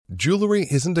Jewelry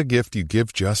isn't a gift you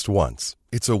give just once.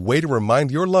 It's a way to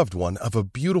remind your loved one of a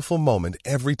beautiful moment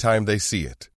every time they see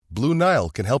it. Blue Nile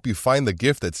can help you find the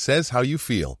gift that says how you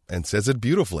feel and says it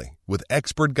beautifully, with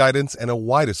expert guidance and a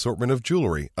wide assortment of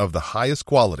jewelry of the highest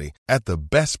quality at the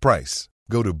best price.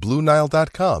 Go to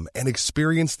BlueNile.com and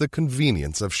experience the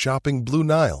convenience of shopping Blue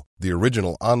Nile, the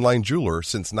original online jeweler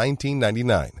since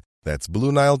 1999. That's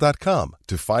BlueNile.com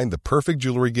to find the perfect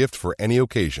jewelry gift for any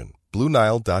occasion.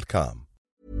 BlueNile.com.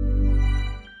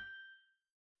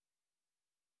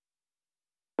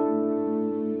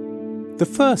 The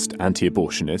first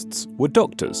anti-abortionists were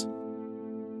doctors.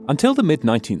 Until the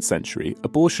mid-19th century,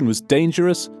 abortion was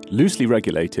dangerous, loosely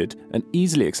regulated, and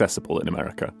easily accessible in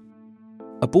America.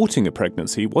 Aborting a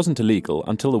pregnancy wasn't illegal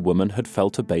until a woman had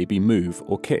felt a baby move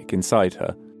or kick inside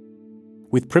her.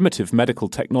 With primitive medical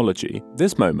technology,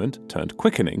 this moment, turned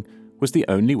quickening, was the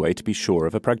only way to be sure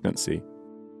of a pregnancy.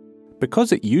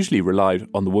 Because it usually relied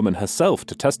on the woman herself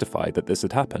to testify that this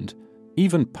had happened,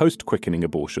 even post-quickening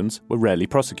abortions were rarely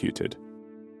prosecuted.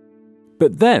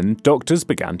 But then doctors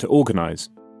began to organise.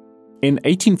 In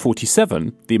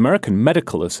 1847, the American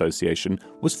Medical Association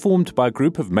was formed by a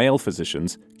group of male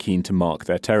physicians keen to mark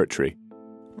their territory.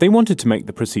 They wanted to make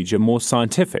the procedure more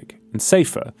scientific and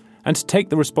safer, and to take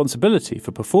the responsibility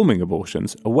for performing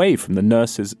abortions away from the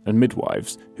nurses and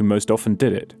midwives who most often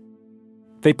did it.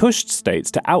 They pushed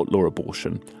states to outlaw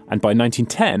abortion, and by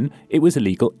 1910 it was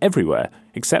illegal everywhere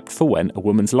except for when a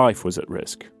woman's life was at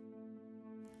risk.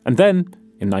 And then,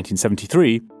 in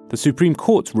 1973, the Supreme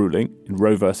Court's ruling in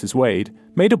Roe v. Wade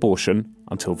made abortion,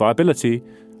 until viability,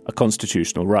 a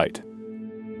constitutional right.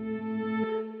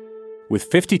 With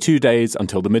 52 days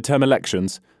until the midterm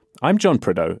elections, I'm John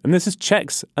Prideaux, and this is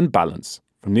Checks and Balance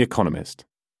from The Economist.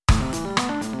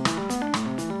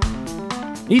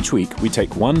 Each week, we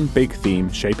take one big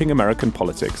theme shaping American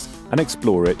politics and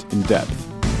explore it in depth.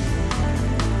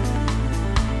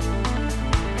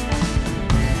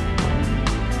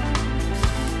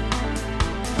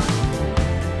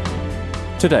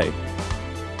 Today,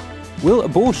 will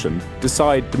abortion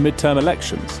decide the midterm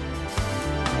elections?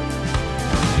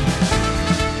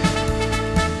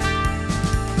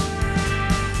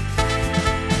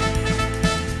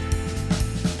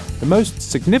 The most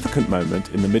significant moment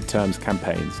in the midterms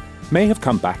campaigns may have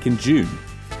come back in June.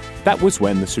 That was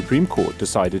when the Supreme Court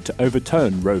decided to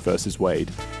overturn Roe v.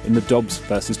 Wade in the Dobbs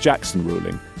v. Jackson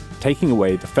ruling, taking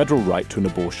away the federal right to an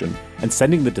abortion and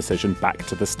sending the decision back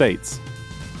to the states.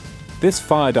 This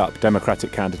fired up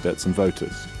Democratic candidates and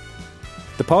voters.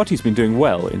 The party's been doing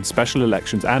well in special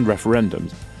elections and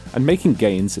referendums and making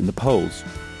gains in the polls.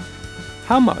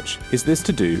 How much is this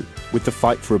to do with the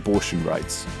fight for abortion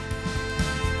rights?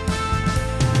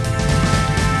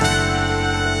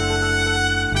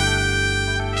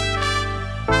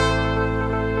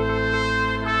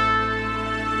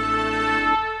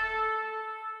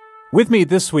 With me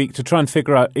this week to try and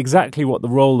figure out exactly what the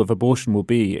role of abortion will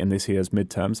be in this year's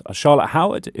midterms are Charlotte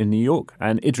Howard in New York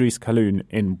and Idris Khaloun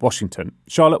in Washington.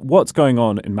 Charlotte, what's going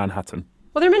on in Manhattan?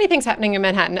 Well, there are many things happening in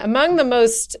Manhattan. Among the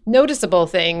most noticeable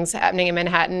things happening in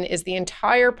Manhattan is the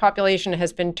entire population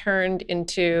has been turned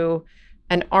into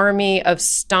an army of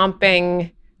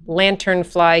stomping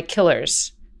lanternfly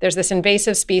killers. There's this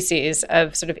invasive species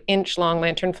of sort of inch-long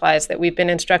lanternflies that we've been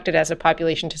instructed as a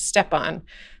population to step on.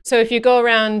 So if you go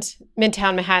around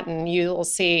Midtown Manhattan, you'll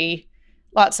see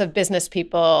lots of business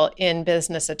people in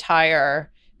business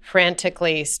attire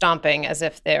frantically stomping as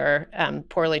if they're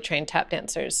poorly trained tap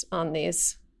dancers on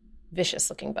these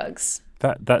vicious-looking bugs.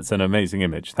 That's an amazing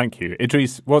image. Thank you.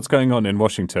 Idris, what's going on in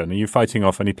Washington? Are you fighting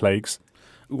off any plagues?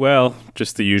 Well,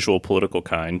 just the usual political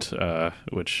kind,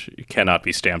 which cannot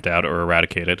be stamped out or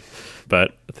eradicated.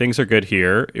 But things are good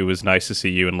here. It was nice to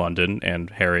see you in London and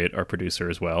Harriet, our producer,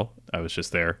 as well. I was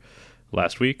just there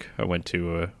last week. I went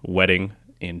to a wedding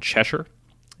in Cheshire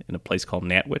in a place called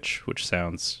Nantwich, which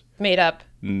sounds... made up.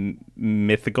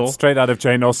 Mythical. Straight out of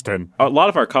Jane Austen. A lot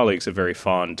of our colleagues have very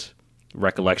fond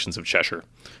recollections of Cheshire.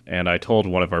 And I told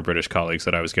one of our British colleagues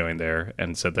that I was going there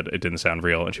and said that it didn't sound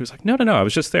real. And she was like, no, I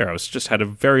was just there. I was just had a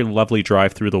very lovely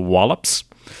drive through the Wallops,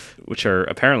 which are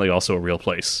apparently also a real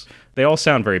place. They all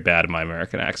sound very bad in my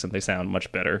American accent. They sound much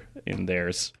better in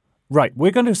theirs. Right.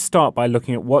 We're going to start by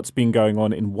looking at what's been going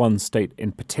on in one state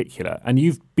in particular. And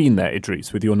you've been there,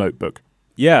 Idris, with your notebook.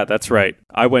 Yeah, that's right.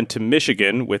 I went to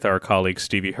Michigan with our colleague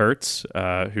Stevie Hertz,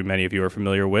 who many of you are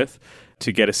familiar with,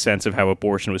 to get a sense of how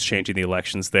abortion was changing the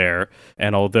elections there.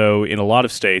 And although in a lot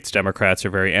of states, Democrats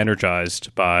are very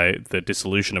energized by the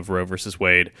dissolution of Roe versus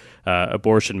Wade,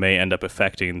 abortion may end up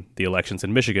affecting the elections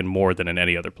in Michigan more than in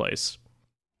any other place.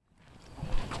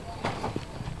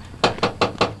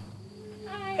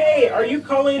 Hey, are you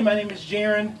Colleen? My name is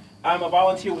Jaron. I'm a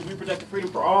volunteer with Reproductive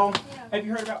Freedom for All. Have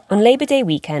you heard about... On Labor Day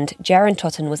weekend, Jaron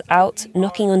Totten was out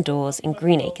knocking on doors in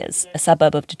Greenacres, a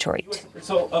suburb of Detroit.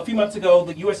 So a few months ago,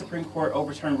 the U.S. Supreme Court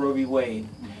overturned Roe v. Wade.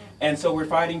 And so we're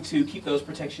fighting to keep those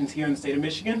protections here in the state of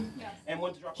Michigan.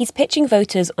 He's pitching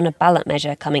voters on a ballot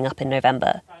measure coming up in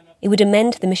November. It would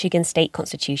amend the Michigan state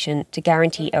constitution to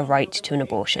guarantee a right to an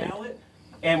abortion.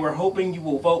 And we're hoping you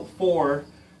will vote for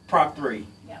Prop 3.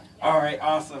 All right,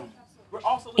 awesome.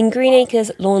 In Greenacres,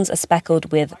 lawns are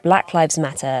speckled with Black Lives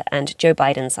Matter and Joe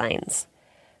Biden signs.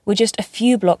 We're just a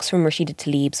few blocks from Rashida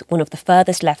Tlaib's, one of the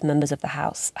furthest left members of the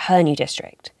House, her new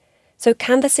district. So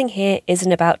canvassing here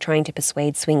isn't about trying to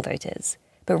persuade swing voters,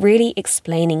 but really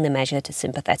explaining the measure to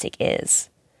sympathetic ears.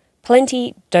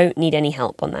 Plenty don't need any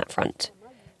help on that front.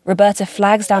 Roberta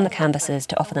flags down the canvassers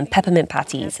to offer them peppermint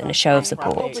patties and a show of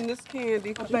support.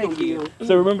 Thank you.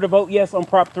 So remember to vote yes on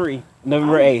Prop 3,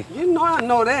 November 8th. You know I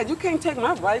know that. You can't take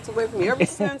my rights away from me. Ever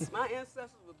since my ancestors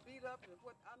were beat up and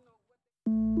what I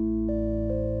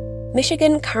know.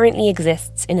 Michigan currently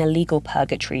exists in a legal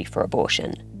purgatory for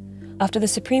abortion. After the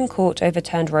Supreme Court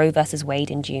overturned Roe v. Wade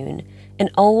in June,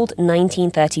 an old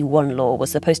 1931 law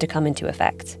was supposed to come into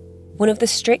effect. One of the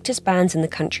strictest bans in the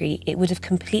country, it would have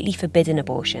completely forbidden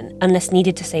abortion unless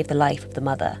needed to save the life of the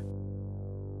mother.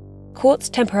 Courts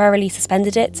temporarily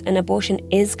suspended it, and abortion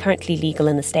is currently legal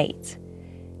in the state.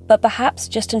 But perhaps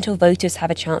just until voters have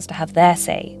a chance to have their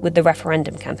say with the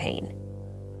referendum campaign.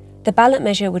 The ballot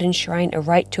measure would enshrine a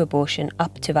right to abortion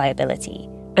up to viability,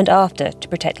 and after to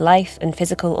protect life and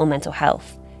physical or mental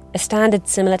health, a standard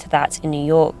similar to that in New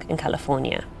York and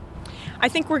California. I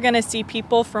think we're going to see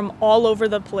people from all over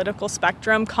the political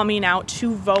spectrum coming out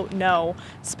to vote no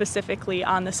specifically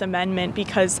on this amendment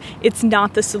because it's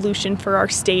not the solution for our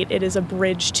state. It is a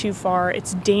bridge too far.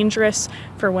 It's dangerous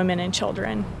for women and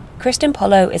children. Kristen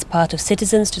Polo is part of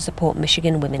Citizens to Support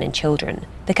Michigan Women and Children,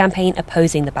 the campaign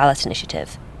opposing the ballot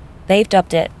initiative. They've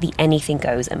dubbed it the Anything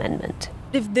Goes Amendment.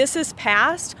 If this is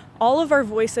passed, all of our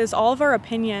voices, all of our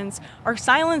opinions are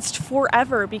silenced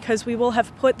forever because we will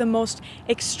have put the most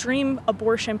extreme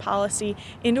abortion policy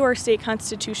into our state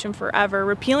constitution forever,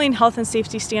 repealing health and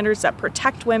safety standards that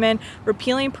protect women,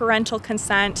 repealing parental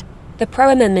consent. The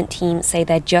pro-amendment team say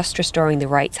they're just restoring the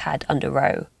rights had under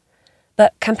Roe.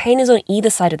 But campaigners on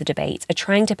either side of the debate are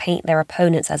trying to paint their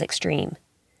opponents as extreme.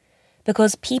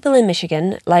 Because people in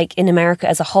Michigan, like in America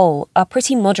as a whole, are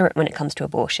pretty moderate when it comes to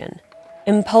abortion.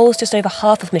 In polls, just over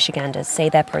half of Michiganders say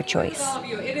they're pro-choice.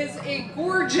 It is a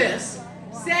gorgeous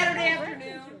Saturday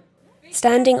afternoon.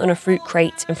 Standing on a fruit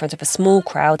crate in front of a small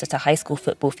crowd at a high school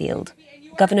football field,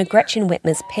 Governor Gretchen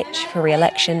Whitmer's pitch for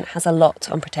re-election has a lot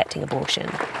on protecting abortion.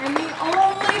 And the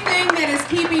only thing that is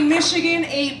keeping Michigan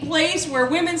a place where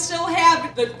women still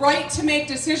have the right to make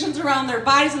decisions around their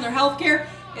bodies and their health care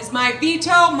is my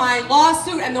veto, my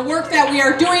lawsuit, and the work that we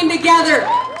are doing together.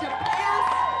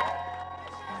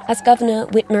 As governor,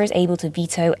 Whitmer is able to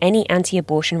veto any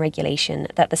anti-abortion regulation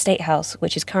that the State House,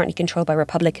 which is currently controlled by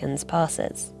Republicans,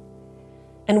 passes.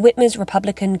 And Whitmer's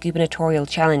Republican gubernatorial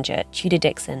challenger, Tudor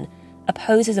Dixon,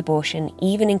 opposes abortion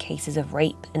even in cases of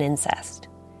rape and incest.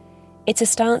 It's a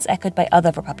stance echoed by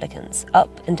other Republicans,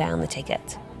 up and down the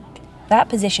ticket. That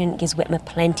position gives Whitmer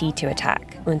plenty to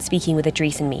attack when speaking with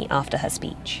Idris and me after her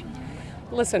speech.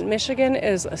 Listen, Michigan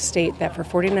is a state that for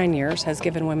 49 years has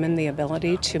given women the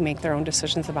ability to make their own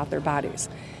decisions about their bodies.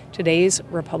 Today's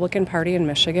Republican Party in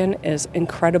Michigan is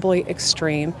incredibly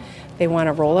extreme. They want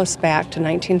to roll us back to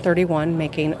 1931,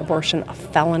 making abortion a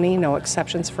felony, no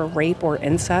exceptions for rape or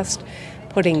incest,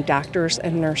 putting doctors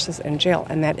and nurses in jail.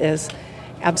 And that is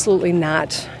absolutely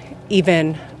not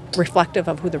even reflective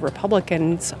of who the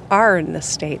Republicans are in this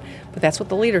state. But that's what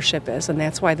the leadership is, and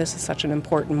that's why this is such an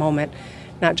important moment,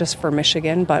 not just for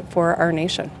Michigan, but for our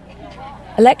nation.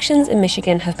 Elections in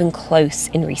Michigan have been close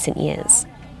in recent years.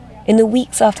 In the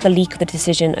weeks after the leak of the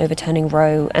decision overturning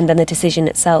Roe and then the decision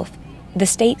itself, the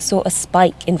state saw a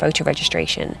spike in voter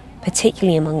registration,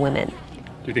 particularly among women.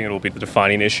 Do you think it will be the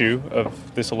defining issue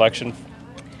of this election?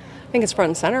 I think it's front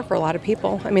and center for a lot of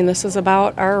people. I mean, this is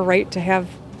about our right to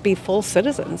be full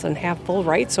citizens and have full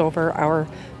rights over our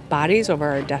bodies, over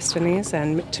our destinies,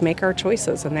 and to make our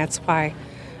choices. And that's why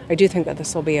I do think that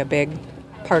this will be a big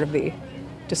part of the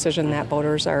decision that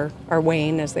voters are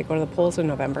weighing as they go to the polls in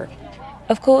November.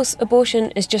 Of course,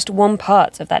 abortion is just one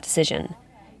part of that decision.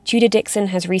 Tudor Dixon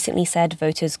has recently said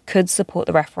voters could support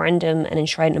the referendum and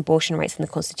enshrine abortion rights in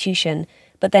the Constitution,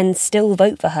 but then still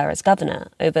vote for her as governor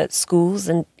over schools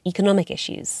and economic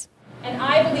issues. And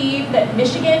I believe that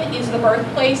Michigan is the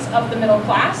birthplace of the middle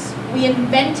class. We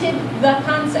invented the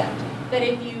concept that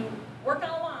if you work on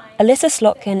a line... Alissa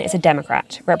Slotkin is a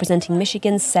Democrat representing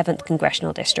Michigan's 7th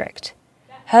congressional district.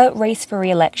 Her race for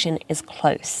re-election is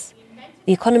close.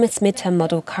 The Economist's midterm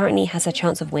model currently has a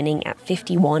chance of winning at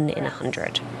 51 in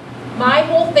 100. My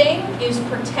whole thing is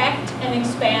protect and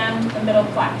expand the middle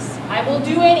class. I will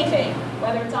do anything,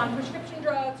 whether it's on prescription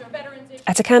drugs or veterans issues.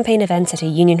 At a campaign event at a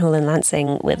union hall in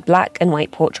Lansing with black and white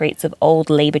portraits of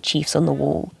old Labour chiefs on the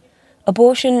wall,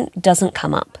 abortion doesn't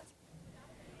come up.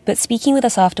 But speaking with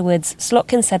us afterwards,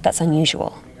 Slotkin said that's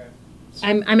unusual.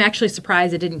 I'm actually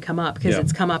surprised it didn't come up because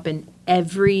it's come up in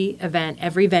every event,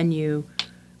 every venue,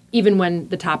 even when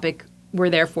the topic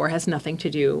we're there for has nothing to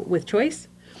do with choice,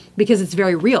 because it's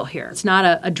very real here. It's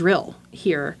not a drill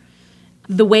here.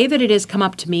 The way that it has come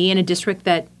up to me in a district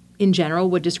that in general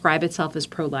would describe itself as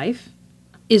pro-life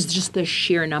is just the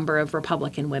sheer number of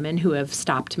Republican women who have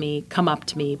stopped me, come up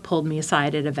to me, pulled me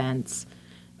aside at events,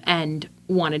 and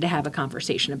wanted to have a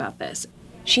conversation about this.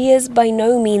 She is by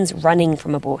no means running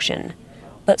from abortion,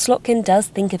 but Slotkin does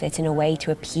think of it in a way to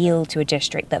appeal to a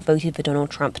district that voted for Donald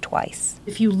Trump twice.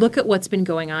 If you look at what's been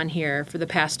going on here for the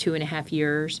past 2.5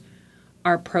 years,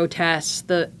 our protests,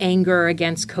 the anger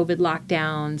against COVID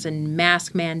lockdowns and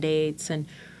mask mandates and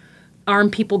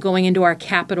armed people going into our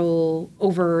Capitol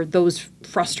over those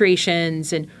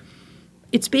frustrations, and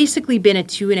it's basically been a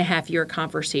 2.5-year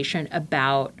conversation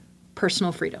about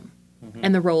personal freedom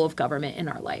and the role of government in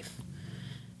our life.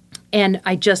 And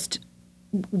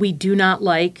we do not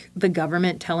like the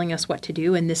government telling us what to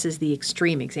do, and this is the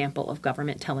extreme example of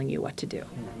government telling you what to do.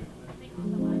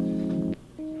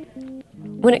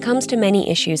 When it comes to many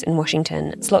issues in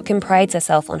Washington, Slotkin prides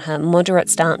herself on her moderate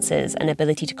stances and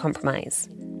ability to compromise.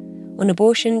 On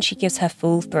abortion, she gives her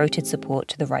full-throated support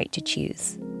to the right to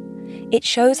choose. It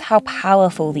shows how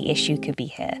powerful the issue could be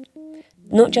here,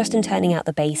 not just in turning out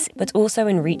the base, but also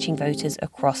in reaching voters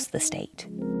across the state.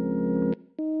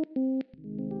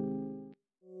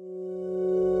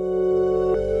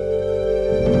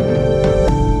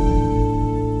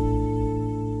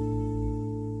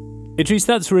 Idris,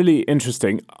 that's really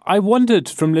interesting. I wondered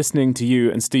from listening to you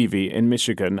and Stevie in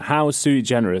Michigan how sui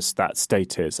generis that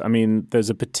state is. I mean, there's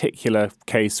a particular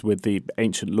case with the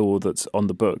ancient law that's on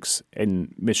the books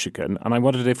in Michigan, and I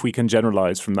wondered if we can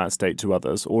generalize from that state to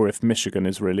others, or if Michigan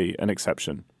is really an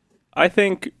exception. I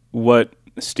think what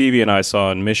Stevie and I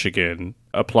saw in Michigan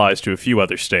applies to a few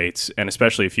other states, and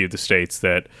especially a few of the states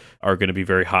that are going to be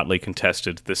very hotly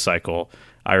contested this cycle.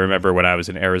 I remember when I was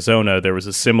in Arizona, there was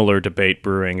a similar debate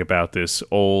brewing about this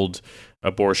old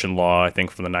abortion law, I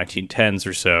think from the 1910s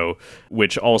or so,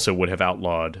 which also would have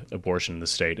outlawed abortion in the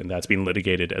state, and that's been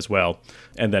litigated as well.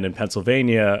 And then in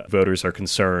Pennsylvania, voters are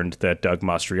concerned that Doug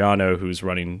Mastriano, who's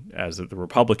running as the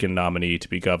Republican nominee to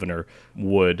be governor,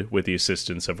 would, with the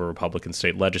assistance of a Republican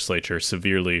state legislature,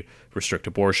 severely restrict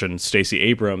abortion. Stacey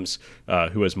Abrams,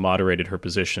 who has moderated her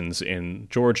positions in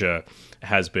Georgia,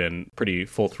 has been pretty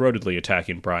full-throatedly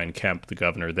attacking Brian Kemp, the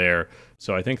governor there.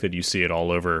 So I think that you see it all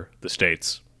over the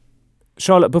states.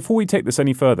 Charlotte, before we take this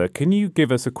any further, can you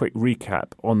give us a quick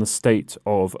recap on the state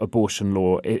of abortion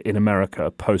law in America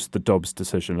post the Dobbs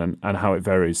decision and how it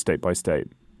varies state by state?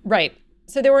 Right.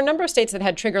 So there were a number of states that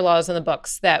had trigger laws in the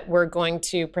books that were going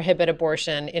to prohibit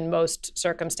abortion in most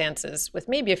circumstances, with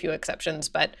maybe a few exceptions,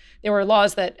 but there were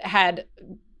laws that had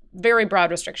very broad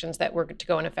restrictions that were to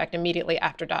go in effect immediately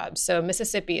after Dobbs. So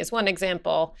Mississippi is one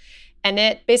example, and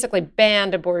it basically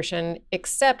banned abortion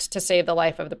except to save the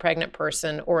life of the pregnant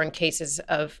person or in cases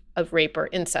of rape or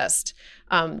incest.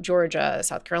 Georgia,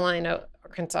 South Carolina,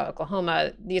 Arkansas,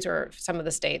 Oklahoma, these are some of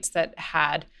the states that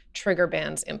had trigger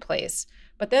bans in place.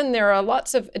 But then there are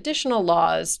lots of additional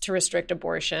laws to restrict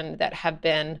abortion that have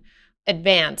been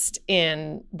advanced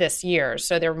in this year.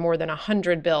 So there are more than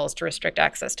 100 bills to restrict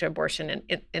access to abortion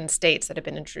in states that have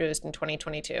been introduced in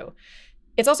 2022.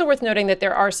 It's also worth noting that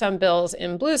there are some bills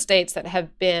in blue states that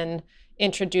have been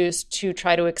introduced to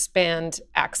try to expand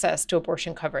access to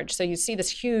abortion coverage. So you see this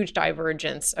huge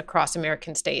divergence across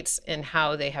American states in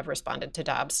how they have responded to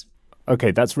Dobbs.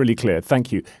 Okay, that's really clear.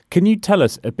 Thank you. Can you tell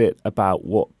us a bit about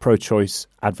what pro-choice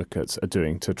advocates are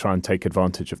doing to try and take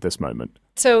advantage of this moment?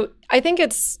 So I think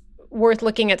it's worth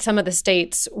looking at some of the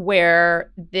states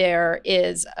where there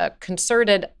is a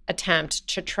concerted attempt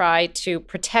to try to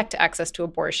protect access to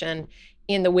abortion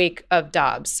in the wake of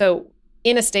Dobbs. So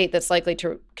in a state that's likely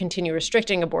to continue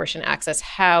restricting abortion access,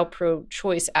 how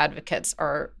pro-choice advocates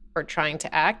are trying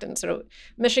to act. And so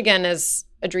Michigan, as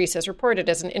Idris has reported,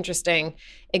 is an interesting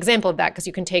example of that because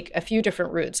you can take a few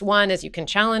different routes. One is you can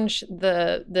challenge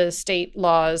the state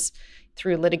laws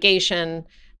through litigation.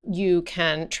 You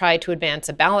can try to advance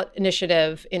a ballot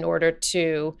initiative in order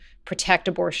to protect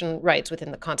abortion rights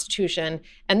within the Constitution.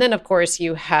 And then, of course,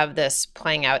 you have this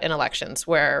playing out in elections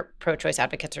where pro-choice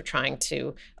advocates are trying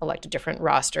to elect a different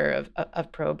roster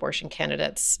of pro-abortion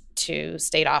candidates to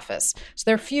state office. So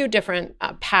there are a few different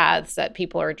paths that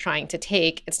people are trying to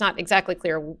take. It's not exactly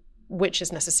clear which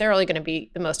is necessarily going to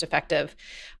be the most effective.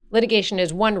 Litigation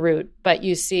is one route, but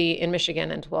you see in Michigan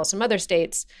and well some other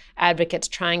states, advocates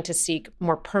trying to seek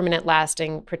more permanent,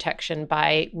 lasting protection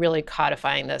by really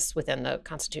codifying this within the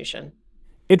Constitution.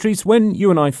 Idris, when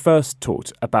you and I first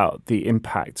talked about the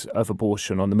impact of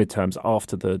abortion on the midterms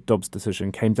after the Dobbs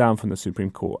decision came down from the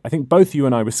Supreme Court, I think both you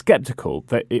and I were skeptical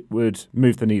that it would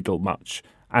move the needle much.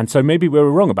 And so maybe we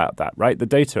were wrong about that, right? The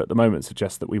data at the moment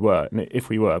suggests that we were. And if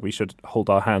we were, we should hold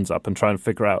our hands up and try and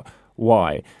figure out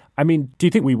why. I mean, do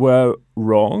you think we were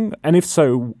wrong? And if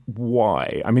so,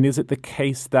 why? I mean, is it the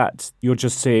case that you're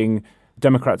just seeing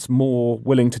Democrats more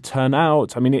willing to turn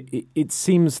out? I mean, it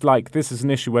seems like this is an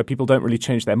issue where people don't really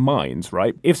change their minds,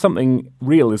 right? If something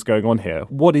real is going on here,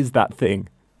 what is that thing?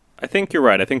 I think you're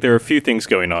right. I think there are a few things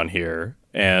going on here.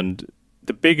 And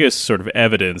the biggest sort of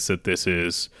evidence that this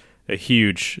is a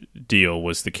huge deal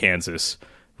was the Kansas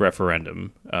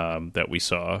referendum that we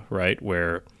saw, right?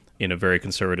 Where in a very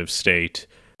conservative state,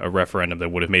 a referendum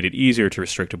that would have made it easier to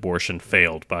restrict abortion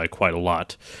failed by quite a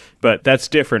lot. But that's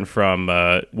different from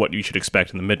what you should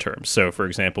expect in the midterms. So, for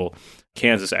example,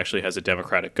 Kansas actually has a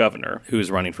Democratic governor who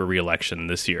is running for re-election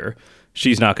this year.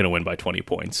 She's not going to win by 20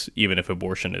 points, even if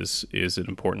abortion is an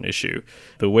important issue.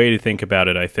 The way to think about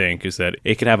it, I think, is that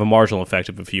it can have a marginal effect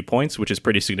of a few points, which is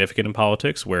pretty significant in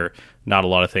politics, where not a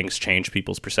lot of things change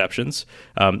people's perceptions.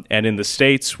 And in the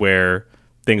states where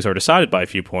things are decided by a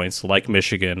few points, like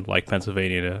Michigan, like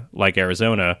Pennsylvania, like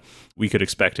Arizona, we could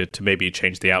expect it to maybe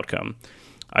change the outcome.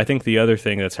 I think the other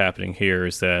thing that's happening here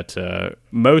is that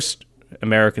most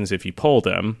Americans, if you poll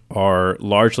them, are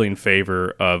largely in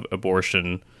favor of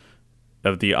abortion,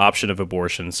 of the option of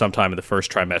abortion sometime in the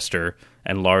first trimester,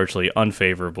 and largely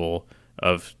unfavorable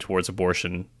towards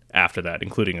abortion after that,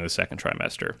 including in the second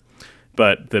trimester.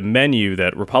 But the menu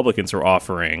that Republicans are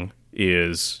offering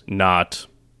is not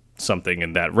something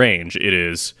in that range. It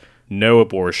is no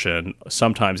abortion,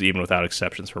 sometimes even without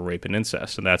exceptions for rape and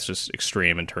incest, and that's just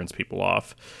extreme and turns people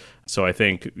off. So I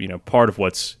think, part of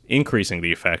what's increasing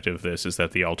the effect of this is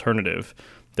that the alternative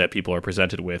that people are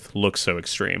presented with looks so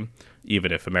extreme,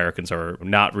 even if Americans are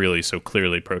not really so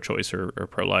clearly pro-choice or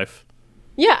pro-life.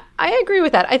 Yeah, I agree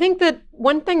with that. I think that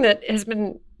one thing that has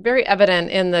been very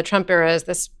evident in the Trump era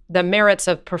is the merits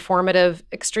of performative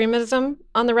extremism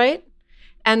on the right.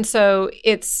 And so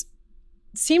it's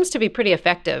seems to be pretty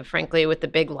effective, frankly, with the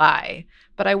big lie.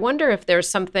 But I wonder if there's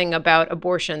something about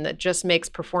abortion that just makes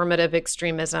performative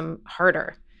extremism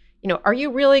harder. Are you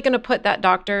really going to put that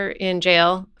doctor in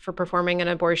jail for performing an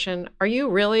abortion? Are you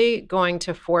really going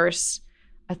to force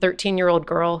a 13-year-old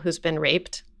girl who's been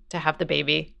raped to have the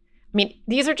baby? I mean,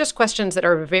 these are just questions that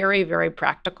are very, very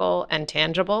practical and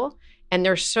tangible, and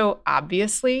they're so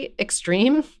obviously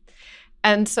extreme.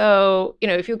 And so,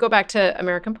 if you go back to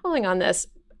American polling on this,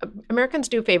 Americans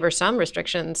do favor some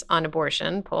restrictions on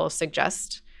abortion, polls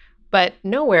suggest, but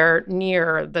nowhere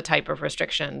near the type of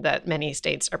restriction that many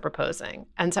states are proposing.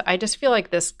 And so I just feel like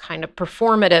this kind of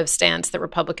performative stance that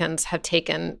Republicans have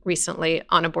taken recently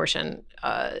on abortion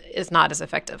is not as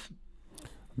effective.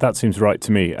 That seems right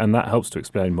to me, and that helps to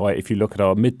explain why, if you look at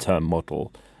our midterm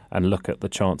model and look at the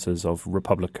chances of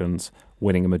Republicans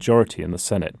winning a majority in the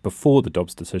Senate, before the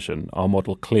Dobbs decision, our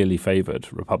model clearly favoured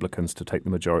Republicans to take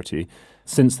the majority.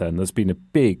 Since then, there's been a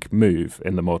big move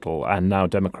in the model, and now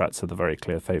Democrats are the very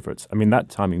clear favourites. I mean, that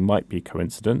timing might be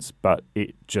coincidence, but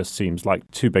it just seems like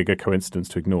too big a coincidence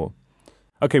to ignore.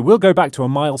 OK, we'll go back to a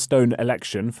milestone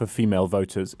election for female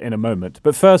voters in a moment.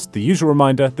 But first, the usual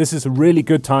reminder, this is a really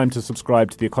good time to subscribe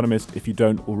to The Economist if you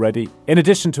don't already. In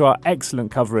addition to our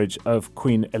excellent coverage of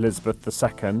Queen Elizabeth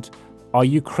II, our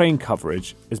Ukraine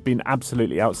coverage has been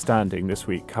absolutely outstanding this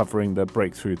week, covering the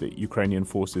breakthrough that Ukrainian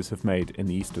forces have made in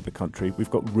the east of the country.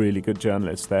 We've got really good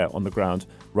journalists there on the ground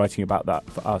writing about that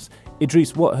for us.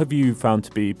 Idris, what have you found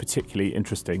to be particularly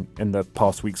interesting in the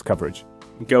past week's coverage?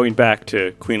 Going back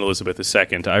to Queen Elizabeth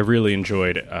II, I really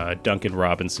enjoyed Duncan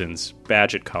Robinson's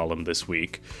Bagehot column this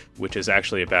week, which is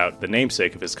actually about the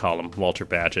namesake of his column, Walter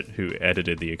Bagehot, who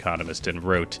edited The Economist and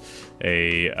wrote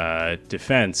a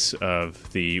defense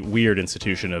of the weird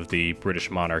institution of the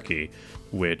British monarchy,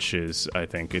 which is, I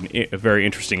think, a very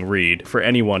interesting read for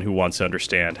anyone who wants to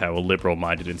understand how a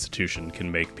liberal-minded institution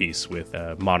can make peace with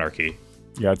monarchy.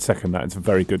 Yeah, I'd second that. It's a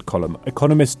very good column.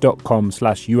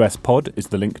 Economist.com/USpod is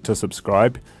the link to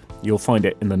subscribe. You'll find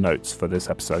it in the notes for this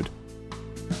episode.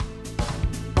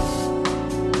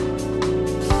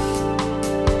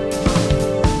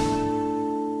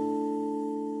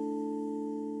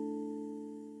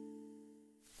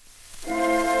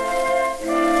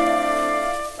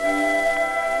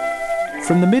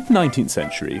 From the mid-19th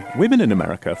century, women in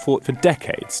America fought for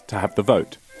decades to have the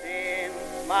vote.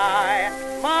 My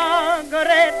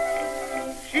Margaret,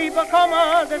 she become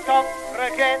the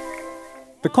suffragette.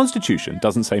 The Constitution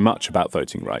doesn't say much about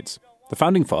voting rights. The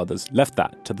Founding Fathers left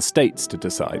that to the states to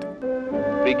decide.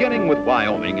 Beginning with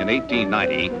Wyoming in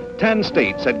 1890, 10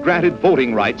 states had granted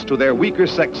voting rights to their weaker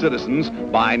sex citizens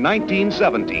by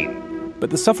 1917. But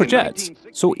the suffragettes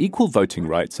saw equal voting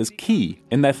rights as key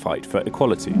in their fight for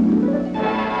equality.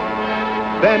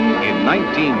 Then, in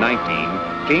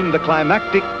 1919, came the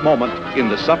climactic moment in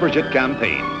the suffragette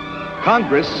campaign.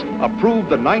 Congress approved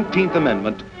the 19th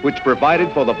Amendment, which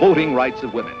provided for the voting rights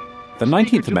of women. The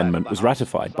 19th Amendment was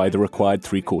ratified by the required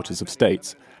three-quarters of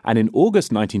states, and in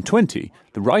August 1920,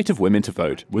 the right of women to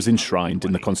vote was enshrined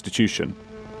in the Constitution.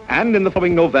 And in the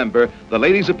following November, the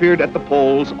ladies appeared at the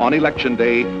polls on Election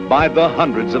Day by the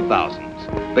hundreds of thousands.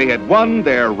 They had won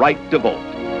their right to vote.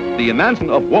 The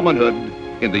emancipation of womanhood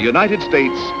in the United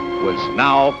States was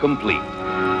now complete.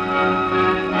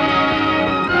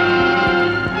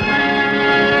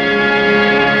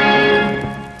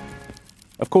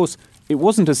 Of course, it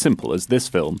wasn't as simple as this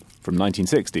film from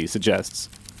 1960 suggests.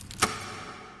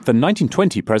 The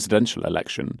 1920 presidential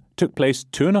election took place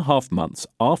 2.5 months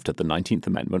after the 19th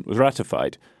Amendment was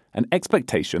ratified, and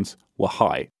expectations were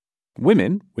high.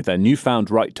 Women, with their newfound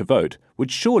right to vote,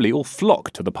 would surely all flock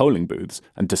to the polling booths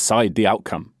and decide the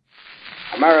outcome.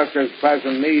 America's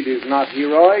present need is not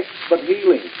heroic, but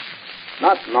healing.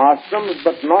 Not nostrums,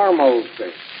 but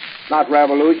normalcy. Not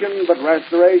revolution, but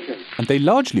restoration. And they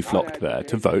largely flocked there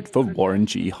to vote for Warren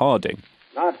G. Harding.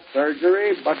 Not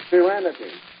surgery, but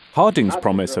serenity. Harding's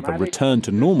promise of a return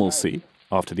to normalcy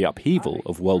after the upheaval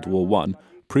of World War I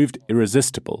proved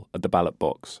irresistible at the ballot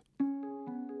box.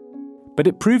 But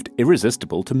it proved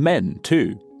irresistible to men,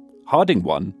 too. Harding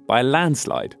won by a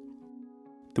landslide.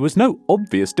 There was no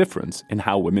obvious difference in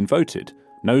how women voted,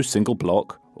 no single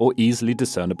block or easily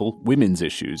discernible women's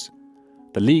issues.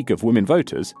 The League of Women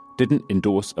Voters didn't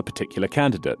endorse a particular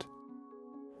candidate.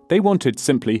 They wanted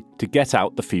simply to get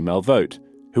out the female vote,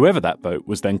 whoever that vote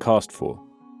was then cast for.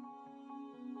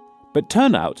 But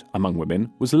turnout among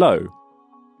women was low.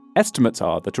 Estimates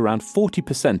are that around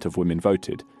 40% of women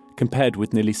voted, compared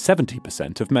with nearly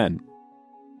 70% of men.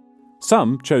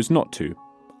 Some chose not to,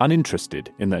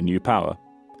 uninterested in their new power.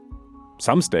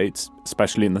 Some states,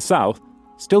 especially in the South,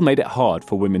 still made it hard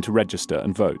for women to register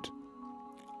and vote.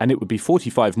 And it would be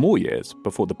 45 more years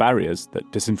before the barriers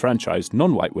that disenfranchised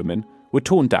non-white women were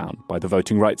torn down by the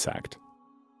Voting Rights Act.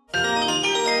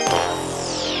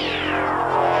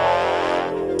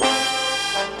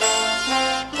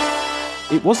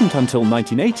 It wasn't until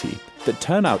 1980 that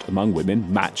turnout among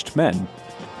women matched men,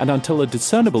 and until a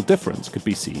discernible difference could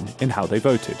be seen in how they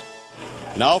voted.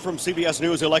 Now from CBS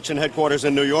News election headquarters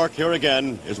in New York, here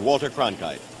again is Walter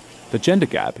Cronkite. The gender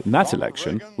gap in that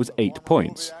election was 8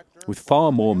 points, with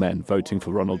far more men voting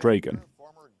for Ronald Reagan.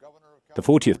 The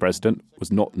 40th president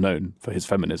was not known for his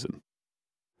feminism.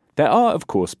 There are, of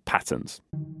course, patterns.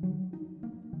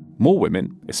 More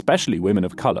women, especially women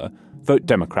of colour, vote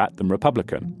Democrat than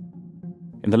Republican.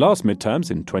 In the last midterms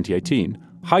in 2018,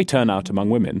 high turnout among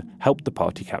women helped the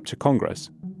party capture Congress.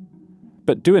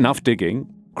 But do enough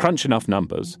digging, crunch enough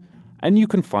numbers, and you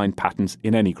can find patterns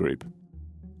in any group.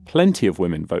 Plenty of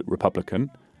women vote Republican,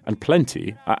 and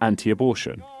plenty are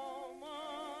anti-abortion.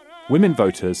 Women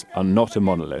voters are not a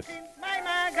monolith.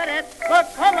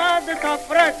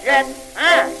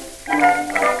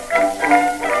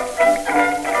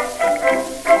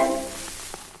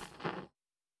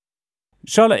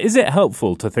 Charlotte, is it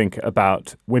helpful to think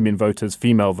about women voters,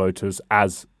 female voters,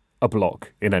 as a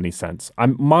block in any sense?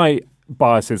 My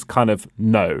bias is kind of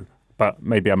no, but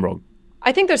maybe I'm wrong.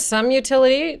 I think there's some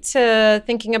utility to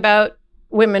thinking about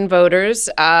women voters,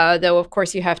 though, of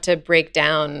course, you have to break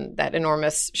down that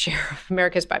enormous share of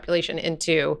America's population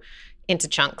into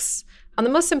chunks. On the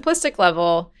most simplistic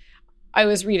level, I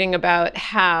was reading about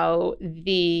how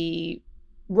the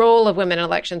role of women in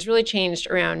elections really changed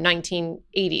around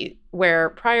 1980, where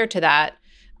prior to that,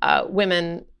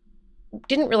 women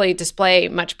didn't really display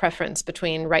much preference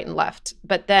between right and left.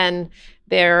 But then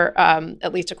there,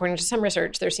 at least according to some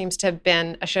research, there seems to have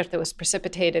been a shift that was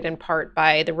precipitated in part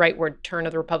by the rightward turn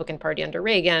of the Republican Party under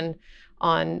Reagan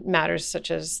on matters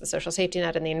such as the social safety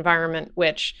net and the environment,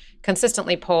 which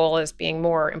consistently poll as being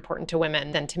more important to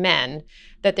women than to men,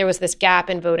 that there was this gap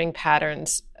in voting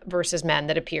patterns versus men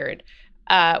that appeared.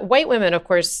 White women, of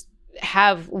course,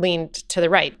 have leaned to the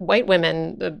right. White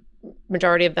women, the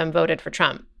majority of them voted for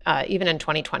Trump, even in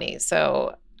 2020.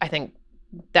 So I think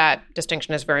that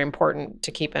distinction is very important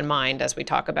to keep in mind as we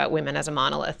talk about women as a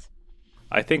monolith.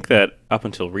 I think that up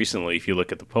until recently, if you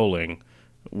look at the polling,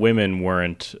 women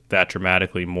weren't that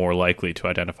dramatically more likely to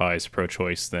identify as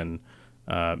pro-choice than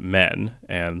men,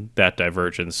 and that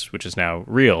divergence, which is now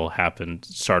real,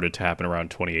 started to happen around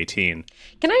 2018.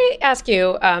 Can I ask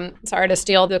you, sorry to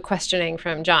steal the questioning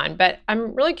from John, but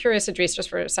I'm really curious, Idris, just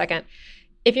for a second,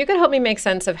 if you could help me make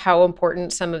sense of how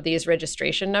important some of these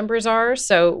registration numbers are.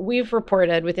 So we've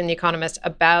reported within The Economist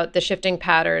about the shifting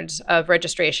patterns of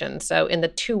registration. So in the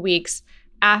 2 weeks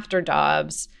after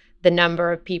Dobbs, the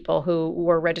number of people who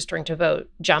were registering to vote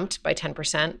jumped by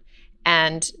 10%.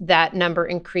 And that number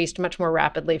increased much more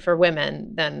rapidly for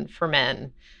women than for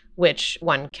men, which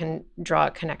one can draw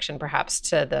a connection perhaps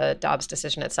to the Dobbs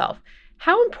decision itself.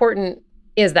 How important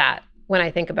is that when I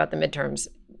think about the midterms?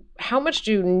 How much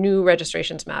do new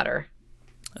registrations matter?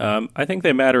 I think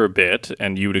they matter a bit,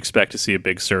 and you would expect to see a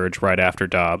big surge right after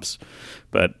Dobbs.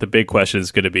 But the big question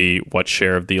is going to be what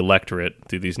share of the electorate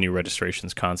do these new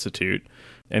registrations constitute?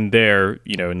 And there,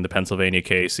 in the Pennsylvania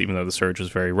case, even though the surge was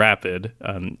very rapid,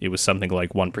 it was something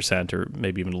like 1% or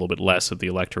maybe even a little bit less of the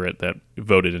electorate that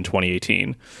voted in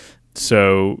 2018.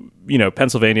 So,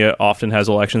 Pennsylvania often has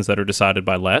elections that are decided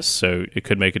by less, so it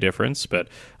could make a difference. But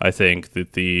I think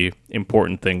that the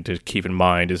important thing to keep in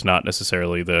mind is not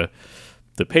necessarily the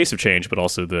pace of change, but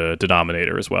also the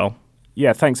denominator as well.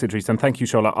 Yeah, thanks, Idris, and thank you,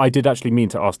 Shola. I did actually mean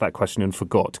to ask that question and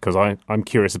forgot, because I'm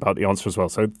curious about the answer as well.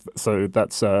 So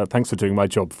that's thanks for doing my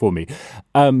job for me.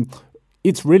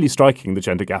 It's really striking, the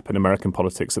gender gap in American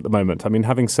politics at the moment. I mean,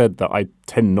 having said that, I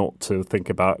tend not to think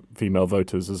about female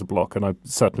voters as a bloc, and I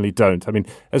certainly don't. I mean,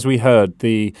 as we heard,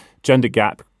 the gender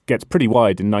gap gets pretty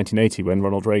wide in 1980 when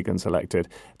Ronald Reagan's elected.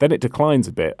 Then it declines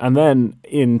a bit. And then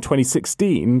in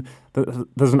 2016,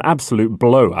 there's an absolute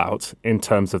blowout in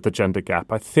terms of the gender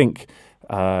gap. I think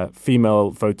female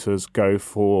voters go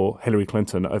for Hillary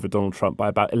Clinton over Donald Trump by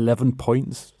about 11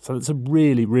 points. So it's a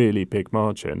really, really big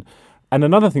margin. And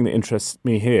another thing that interests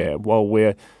me here, while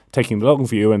we're taking the long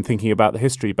view and thinking about the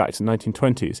history back to the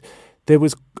 1920s, there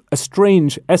was a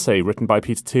strange essay written by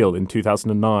Peter Thiel in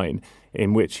 2009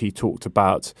 in which he talked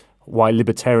about why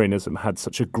libertarianism had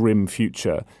such a grim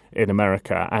future in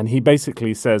America. And he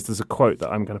basically says, there's a quote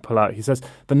that I'm going to pull out. He says,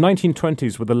 the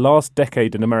 1920s were the last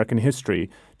decade in American history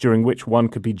during which one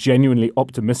could be genuinely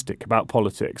optimistic about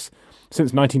politics.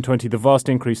 Since 1920, the vast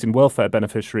increase in welfare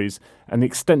beneficiaries and the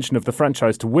extension of the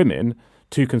franchise to women,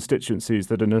 two constituencies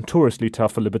that are notoriously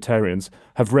tough for libertarians,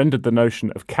 have rendered the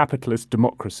notion of capitalist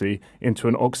democracy into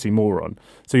an oxymoron.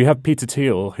 So you have Peter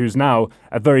Thiel, who's now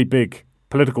a very big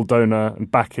political donor and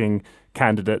backing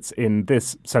candidates in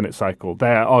this Senate cycle.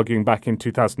 They're arguing back in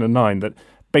 2009 that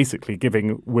basically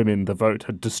giving women the vote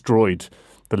had destroyed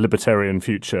the libertarian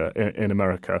future in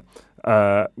America,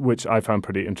 which I found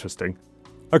pretty interesting.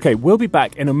 Okay, we'll be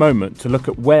back in a moment to look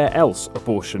at where else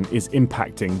abortion is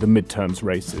impacting the midterms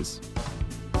races.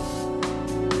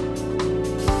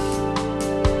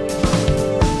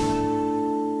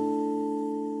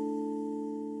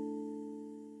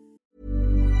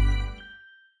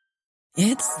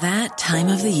 It's that time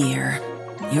of the year.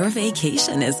 Your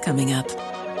vacation is coming up.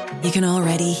 You can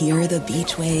already hear the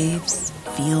beach waves,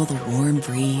 feel the warm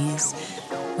breeze,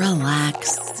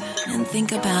 relax, and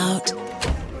think about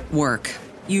work.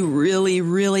 You really,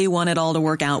 really want it all to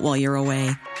work out while you're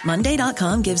away.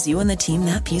 Monday.com gives you and the team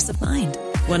that peace of mind.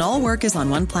 When all work is on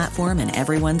one platform and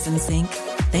everyone's in sync,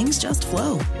 things just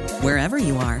flow. Wherever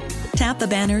you are, tap the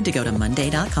banner to go to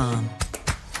Monday.com.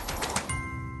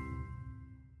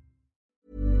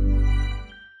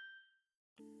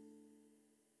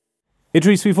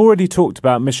 Idris, we've already talked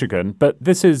about Michigan, but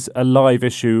this is a live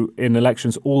issue in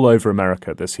elections all over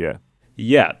America this year.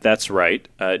 Yeah, that's right.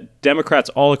 Democrats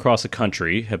all across the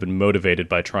country have been motivated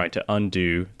by trying to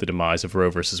undo the demise of Roe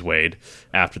v. Wade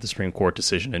after the Supreme Court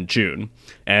decision in June,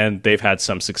 and they've had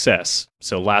some success.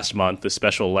 So last month, the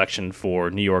special election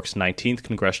for New York's 19th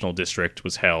congressional district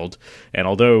was held, and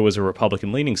although it was a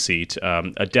Republican-leaning seat,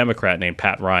 a Democrat named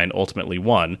Pat Ryan ultimately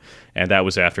won, and that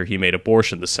was after he made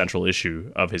abortion the central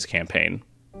issue of his campaign.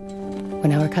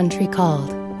 When our country called,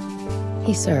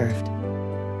 he served.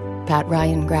 Pat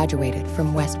Ryan graduated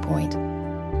from West Point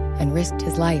and risked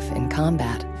his life in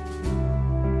combat.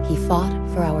 He fought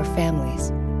for our families,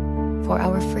 for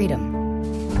our freedom.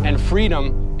 And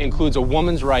freedom includes a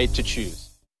woman's right to choose.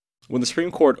 When the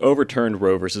Supreme Court overturned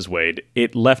Roe v. Wade,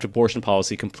 it left abortion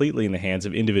policy completely in the hands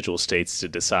of individual states to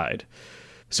decide.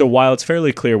 So while it's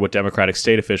fairly clear what Democratic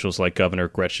state officials like Governor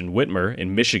Gretchen Whitmer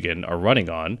in Michigan are running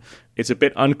on, it's a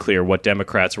bit unclear what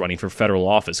Democrats running for federal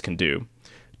office can do.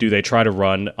 Do they try to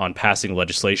run on passing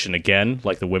legislation again,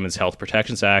 like the Women's Health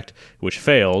Protections Act, which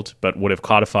failed, but would have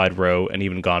codified Roe and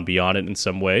even gone beyond it in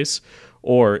some ways?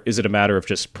 Or is it a matter of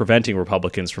just preventing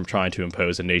Republicans from trying to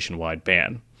impose a nationwide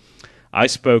ban? I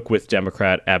spoke with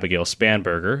Democrat Abigail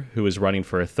Spanberger, who is running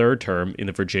for a third term in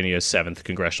the Virginia 7th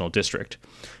Congressional District.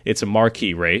 It's a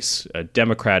marquee race. A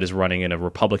Democrat is running in a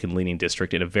Republican-leaning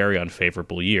district in a very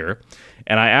unfavorable year.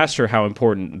 And I asked her how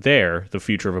important there the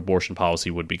future of abortion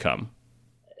policy would become.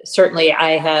 Certainly,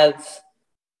 I have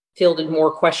fielded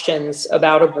more questions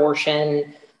about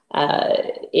abortion.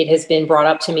 It has been brought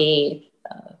up to me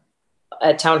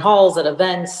at town halls, at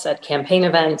events, at campaign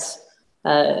events.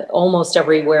 Almost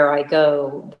everywhere I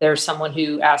go, there's someone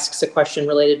who asks a question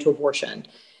related to abortion,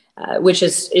 which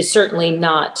is certainly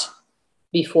not,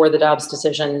 before the Dobbs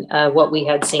decision, what we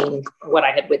had seen, what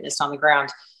I had witnessed on the ground.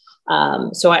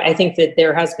 So I think that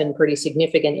there has been pretty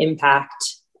significant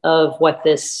impact of what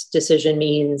this decision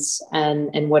means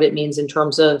and what it means in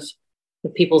terms of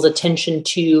people's attention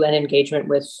to and engagement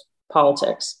with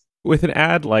politics. With an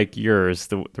ad like yours,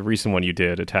 the recent one you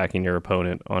did attacking your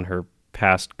opponent on her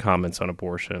past comments on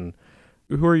abortion,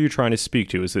 who are you trying to speak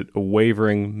to? Is it a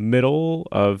wavering middle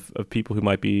of people who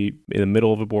might be in the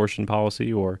middle of abortion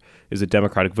policy, or is it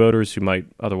Democratic voters who might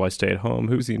otherwise stay at home?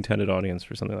 Who's the intended audience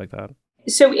for something like that?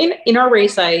 So in our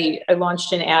race, I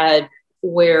launched an ad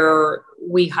where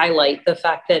we highlight the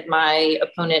fact that my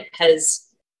opponent has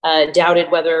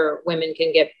doubted whether women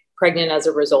can get pregnant as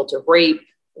a result of rape,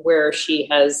 where she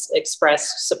has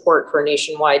expressed support for a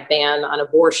nationwide ban on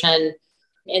abortion,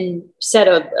 and said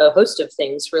a host of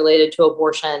things related to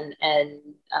abortion and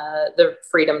the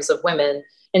freedoms of women.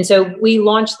 And so we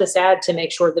launched this ad to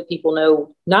make sure that people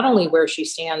know not only where she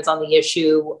stands on the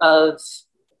issue of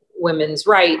women's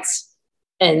rights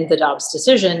and the Dobbs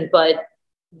decision, but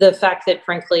the fact that,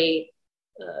 frankly,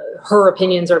 her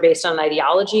opinions are based on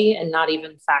ideology and not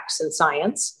even facts and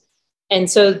science. And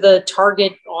so the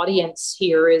target audience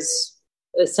here is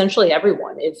essentially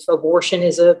everyone. If abortion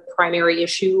is a primary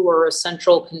issue or a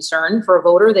central concern for a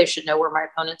voter, they should know where my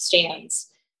opponent stands.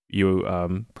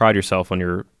 You pride yourself on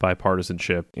your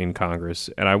bipartisanship in Congress.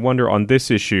 And I wonder, on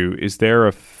this issue, is there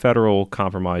a federal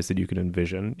compromise that you can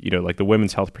envision? You know, like the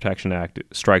Women's Health Protection Act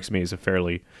strikes me as a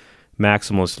fairly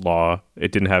maximalist law.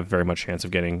 It didn't have very much chance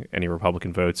of getting any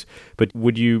Republican votes. But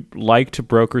would you like to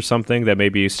broker something that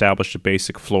maybe established a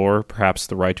basic floor, perhaps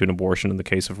the right to an abortion in the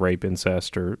case of rape,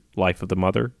 incest, or life of the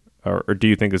mother? Or do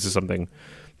you think this is something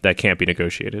that can't be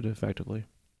negotiated effectively?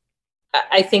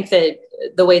 I think that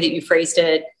the way that you phrased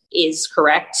it is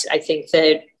correct. I think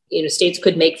that states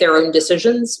could make their own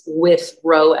decisions with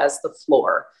Roe as the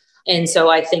floor. And so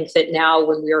I think that now,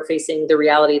 when we are facing the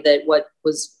reality that what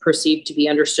was perceived to be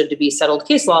understood to be settled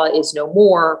case law is no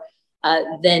more,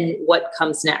 then what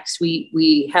comes next?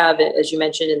 We have, as you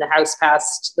mentioned, in the House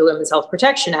passed the Women's Health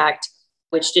Protection Act,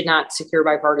 which did not secure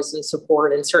bipartisan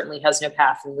support and certainly has no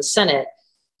path in the Senate.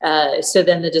 So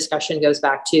then the discussion goes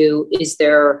back to, is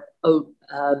there a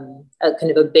kind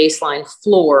of a baseline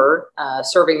floor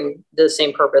serving the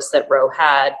same purpose that Roe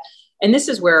had? And this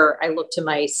is where I look to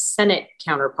my Senate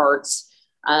counterparts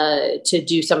to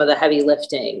do some of the heavy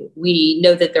lifting. We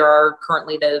know that there are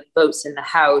currently the votes in the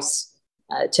House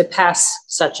to pass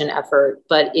such an effort,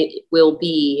 but it will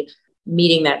be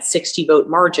meeting that 60-vote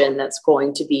margin that's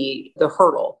going to be the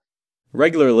hurdle.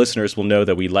 Regular listeners will know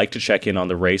that we like to check in on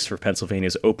the race for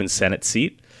Pennsylvania's open Senate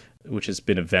seat, which has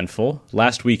been eventful.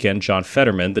 Last weekend, John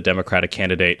Fetterman, the Democratic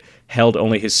candidate, held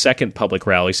only his second public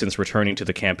rally since returning to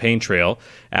the campaign trail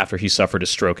after he suffered a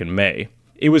stroke in May.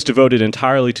 It was devoted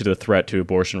entirely to the threat to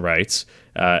abortion rights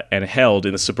and held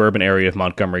in the suburban area of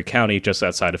Montgomery County, just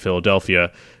outside of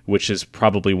Philadelphia, which is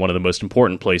probably one of the most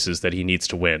important places that he needs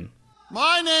to win.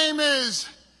 My name is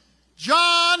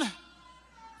John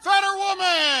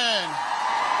Fetterwoman.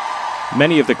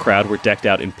 Many of the crowd were decked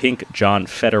out in pink John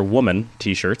Fetterwoman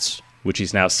t-shirts, which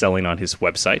he's now selling on his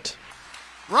website.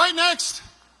 Right next,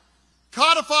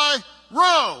 codify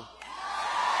Roe.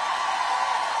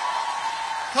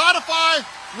 Codify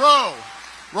Roe.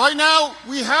 Right now,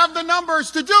 we have the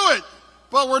numbers to do it,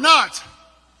 but we're not.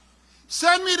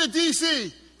 Send me to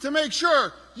D.C. to make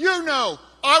sure you know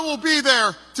I will be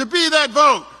there to be that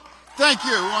vote. Thank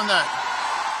you on that.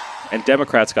 And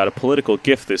Democrats got a political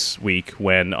gift this week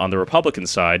when, on the Republican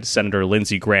side, Senator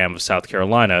Lindsey Graham of South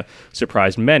Carolina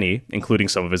surprised many, including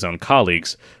some of his own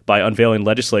colleagues, by unveiling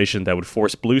legislation that would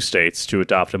force blue states to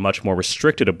adopt a much more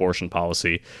restricted abortion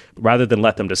policy rather than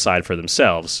let them decide for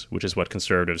themselves, which is what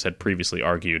conservatives had previously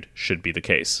argued should be the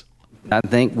case. I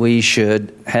think we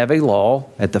should have a law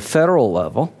at the federal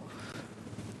level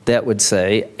that would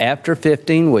say after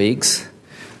 15 weeks,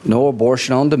 no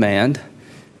abortion on demand,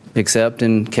 except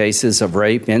in cases of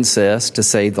rape, incest, to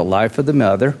save the life of the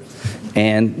mother.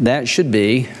 And that should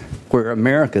be where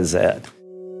America's at.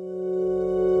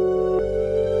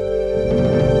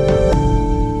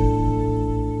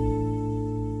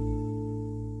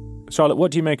 Charlotte,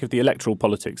 what do you make of the electoral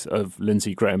politics of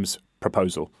Lindsey Graham's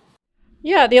proposal?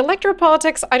 Yeah, the electoral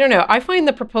politics, I don't know. I find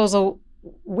the proposal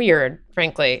weird,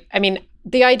 frankly. I mean,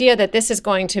 the idea that this is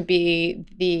going to be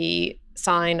the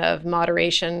sign of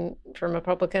moderation from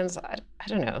Republicans, I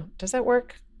don't know. Does that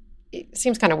work? It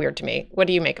seems kind of weird to me. What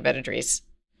do you make of it, Idris?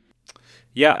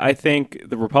 Yeah, I think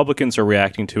the Republicans are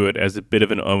reacting to it as a bit of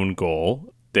an own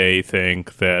goal. They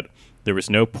think that there was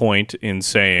no point in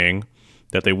saying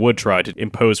that they would try to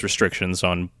impose restrictions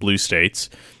on blue states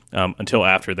until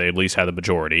after they at least had the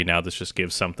majority. Now this just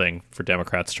gives something for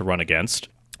Democrats to run against,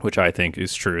 which I think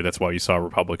is true. That's why you saw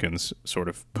Republicans sort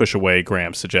of push away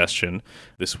Graham's suggestion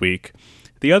this week.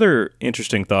 The other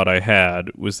interesting thought I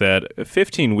had was that a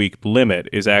 15-week limit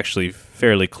is actually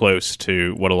fairly close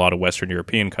to what a lot of Western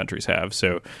European countries have.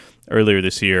 So earlier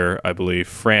this year, I believe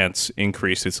France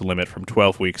increased its limit from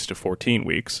 12 weeks to 14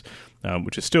 weeks,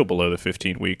 which is still below the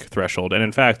 15-week threshold. And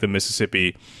in fact, the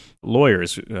Mississippi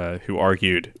lawyers who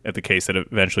argued at the case that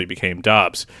eventually became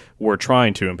Dobbs were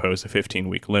trying to impose a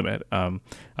 15-week limit.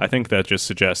 I think that just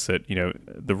suggests that,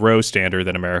 the Roe standard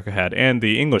that America had and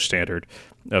the English standard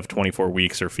of 24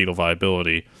 weeks or fetal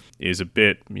viability is a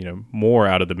bit, more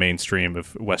out of the mainstream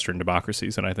of Western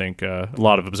democracies. And I think a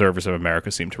lot of observers of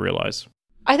America seem to realize.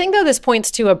 I think, though, this points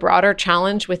to a broader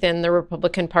challenge within the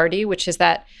Republican Party, which is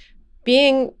that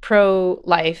being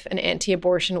pro-life and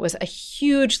anti-abortion was a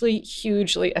hugely,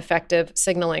 hugely effective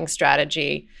signaling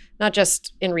strategy, not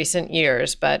just in recent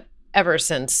years, but ever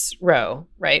since Roe,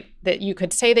 right? That you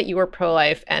could say that you were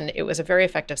pro-life, and it was a very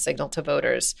effective signal to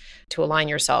voters to align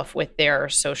yourself with their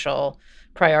social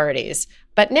priorities.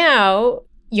 But now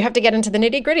you have to get into the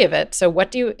nitty-gritty of it. So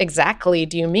what exactly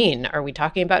do you mean? Are we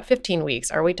talking about 15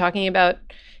 weeks? Are we talking about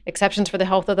exceptions for the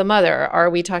health of the mother? Are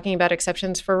we talking about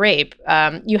exceptions for rape?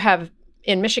 You have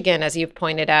in Michigan, as you've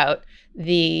pointed out,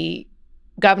 the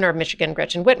governor of Michigan,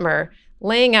 Gretchen Whitmer,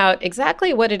 laying out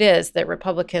exactly what it is that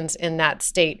Republicans in that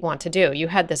state want to do. You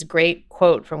had this great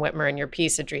quote from Whitmer in your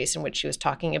piece, Idris, in which she was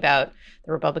talking about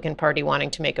the Republican Party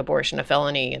wanting to make abortion a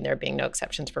felony and there being no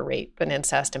exceptions for rape and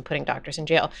incest and putting doctors in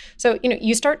jail. So,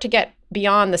 you start to get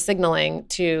beyond the signaling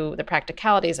to the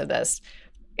practicalities of this.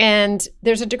 And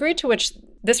there's a degree to which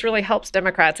this really helps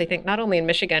Democrats, I think, not only in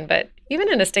Michigan, but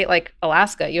even in a state like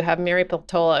Alaska. You have Mary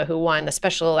Peltola, who won the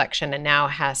special election and now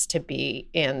has to be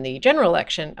in the general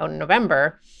election in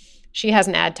November. She has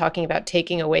an ad talking about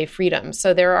taking away freedom.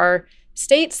 So there are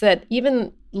states that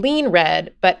even lean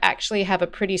red, but actually have a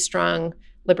pretty strong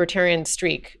libertarian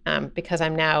streak. Because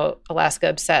I'm now Alaska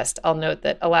obsessed, I'll note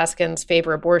that Alaskans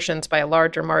favor abortions by a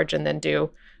larger margin than do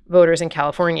voters in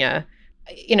California.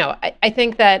 I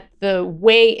think that the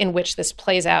way in which this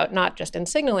plays out, not just in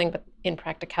signaling, but in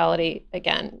practicality,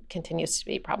 again, continues to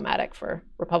be problematic for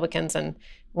Republicans. And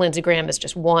Lindsey Graham is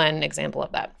just one example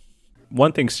of that.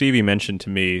 One thing Stevie mentioned to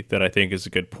me that I think is a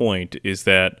good point is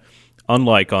that,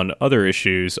 unlike on other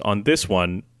issues, on this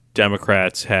one,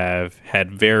 Democrats have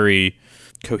had very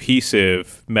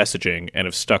cohesive messaging and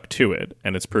have stuck to it,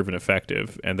 and it's proven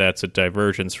effective. And that's a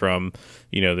divergence from,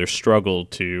 their struggle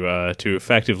to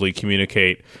effectively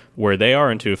communicate where they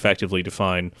are and to effectively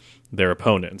define their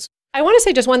opponents. I want to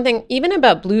say just one thing, even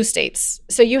about blue states.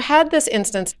 So you had this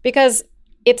instance, because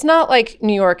it's not like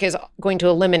New York is going to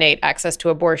eliminate access to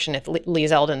abortion if Lee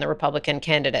Zeldin, the Republican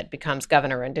candidate, becomes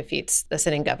governor and defeats the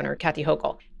sitting governor, Kathy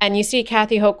Hochul. And you see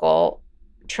Kathy Hochul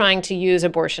trying to use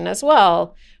abortion as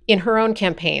well in her own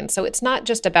campaign. So it's not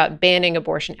just about banning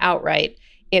abortion outright.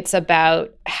 It's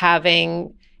about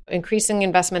having increasing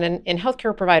investment in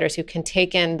healthcare providers who can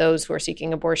take in those who are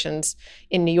seeking abortions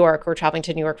in New York or traveling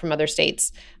to New York from other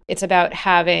states. It's about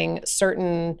having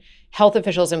certain health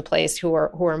officials in place who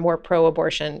are more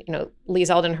pro-abortion. Lee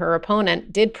Zeldin, her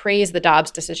opponent, did praise the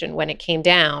Dobbs decision when it came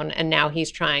down, and now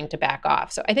he's trying to back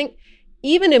off. So I think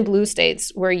even in blue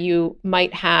states where you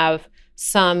might have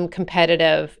some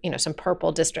competitive, some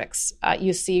purple districts,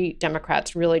 you see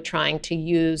Democrats really trying to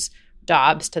use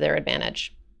Dobbs to their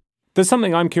advantage. There's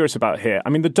something I'm curious about here. I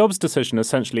mean, the Dobbs decision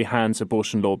essentially hands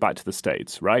abortion law back to the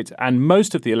states, right? And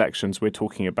most of the elections we're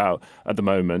talking about at the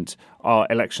moment are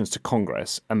elections to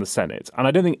Congress and the Senate. And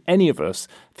I don't think any of us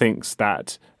thinks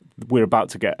that we're about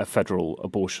to get a federal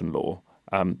abortion law,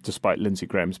 despite Lindsey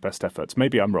Graham's best efforts.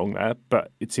 Maybe I'm wrong there,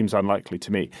 but it seems unlikely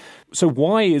to me. So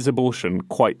why is abortion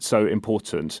quite so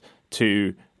important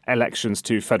to elections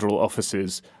to federal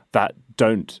offices that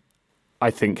don't, I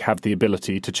think, have the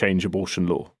ability to change abortion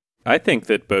law? I think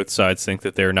that both sides think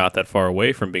that they're not that far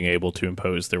away from being able to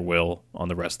impose their will on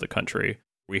the rest of the country.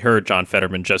 We heard John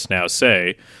Fetterman just now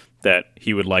say that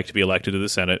he would like to be elected to the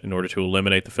Senate in order to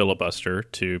eliminate the filibuster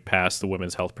to pass the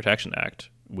Women's Health Protection Act,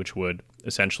 which would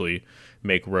essentially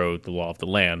make Roe the law of the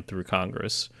land through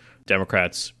Congress.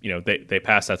 Democrats, they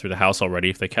passed that through the House already.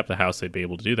 If they kept the House, they'd be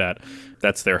able to do that.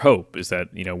 That's their hope, is that,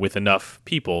 with enough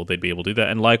people, they'd be able to do that.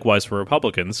 And likewise for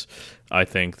Republicans, I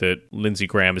think that Lindsey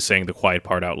Graham is saying the quiet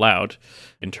part out loud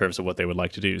in terms of what they would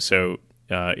like to do. So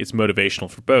it's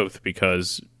motivational for both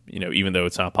because, even though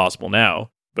it's not possible now,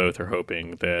 both are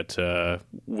hoping that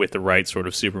with the right sort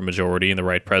of supermajority and the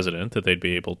right president, that they'd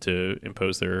be able to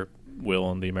impose their will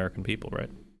on the American people, right?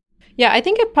 Yeah, I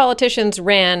think if politicians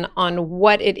ran on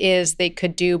what it is they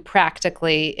could do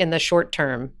practically in the short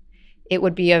term, it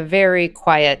would be a very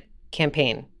quiet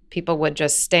campaign. People would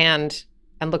just stand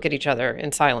and look at each other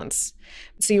in silence.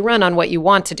 So you run on what you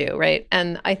want to do, right?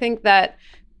 And I think that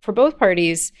for both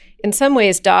parties, in some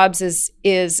ways, Dobbs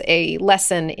is a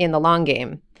lesson in the long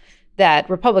game, that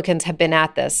Republicans have been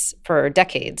at this for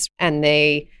decades, and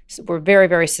they were very,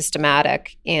 very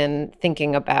systematic in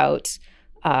thinking about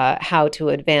how to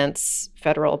advance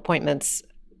federal appointments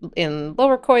in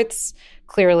lower courts,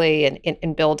 clearly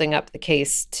in building up the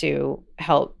case to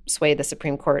help sway the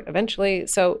Supreme Court eventually.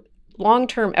 So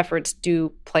long-term efforts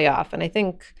do play off. And I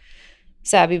think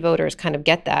savvy voters kind of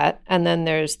get that. And then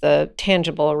there's the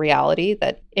tangible reality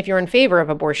that if you're in favor of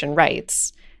abortion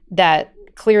rights, that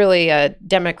clearly a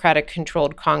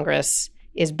Democratic-controlled Congress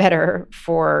is better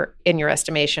in your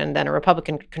estimation, than a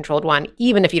Republican-controlled one,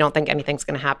 even if you don't think anything's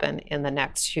going to happen in the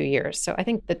next few years. So I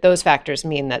think that those factors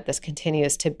mean that this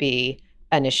continues to be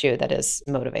an issue that is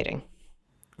motivating.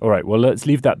 All right, well, let's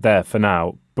leave that there for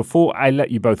now. Before I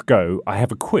let you both go, I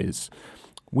have a quiz.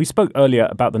 We spoke earlier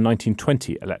about the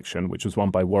 1920 election, which was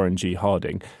won by Warren G.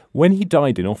 Harding. When he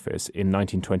died in office in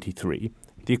 1923,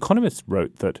 The Economist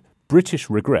wrote that British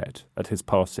regret at his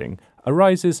passing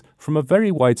arises from a very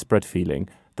widespread feeling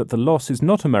that the loss is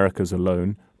not America's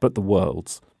alone, but the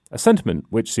world's, a sentiment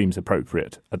which seems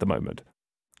appropriate at the moment.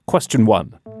 Question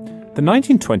 1. The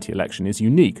 1920 election is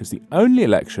unique as the only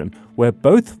election where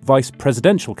both vice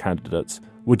presidential candidates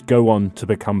would go on to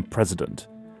become president.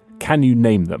 Can you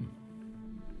name them?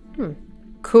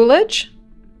 Coolidge?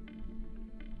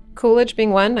 Coolidge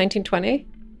being one, 1920?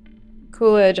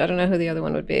 Coolidge, I don't know who the other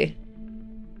one would be.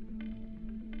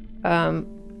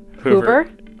 Hoover?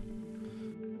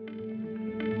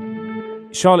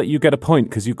 Charlotte, you get a point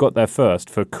because you got there first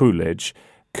for Coolidge.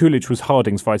 Coolidge was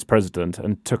Harding's vice president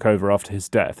and took over after his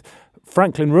death.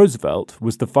 Franklin Roosevelt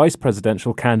was the vice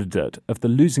presidential candidate of the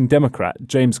losing Democrat,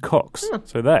 James Cox.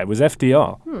 So there, it was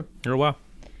FDR. Oh, wow.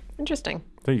 Interesting.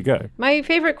 There you go. My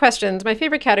favorite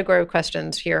category of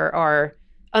questions here are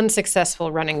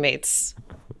unsuccessful running mates.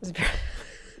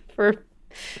 For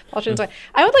politicians.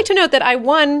 I would like to note that I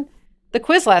won the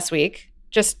quiz last week,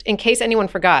 just in case anyone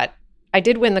forgot. I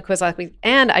did win the quiz last week,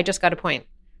 and I just got a point.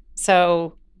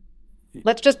 So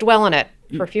let's just dwell on it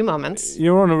for a few moments.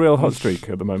 You're on a real hot streak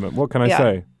at the moment. What can I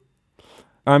say?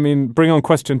 I mean, bring on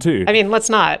question 2. I mean, let's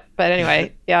not. But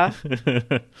anyway, yeah.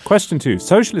 Question 2.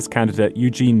 Socialist candidate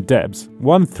Eugene Debs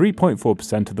won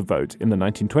 3.4% of the vote in the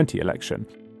 1920 election.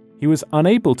 He was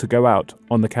unable to go out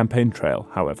on the campaign trail,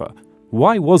 however.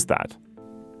 Why was that?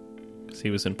 Because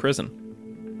he was in prison.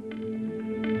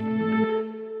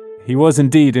 He was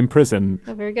indeed in prison.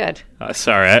 Oh, very good.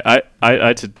 Sorry, I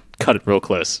had to cut it real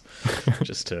close,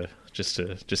 just to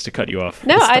cut you off.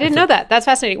 No, I didn't know that. That's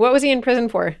fascinating. What was he in prison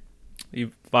for? He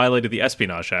violated the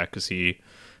Espionage Act because he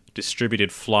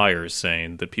distributed flyers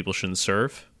saying that people shouldn't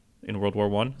serve in World War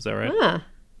I. Is that right? Ah.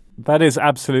 That is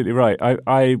absolutely right.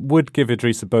 I would give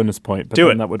Idris a bonus point, but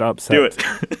then that would upset. Do it.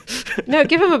 No,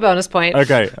 give him a bonus point.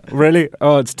 Okay, really?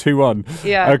 Oh, it's 2-1.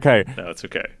 Yeah. Okay. No, it's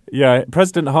okay. Yeah,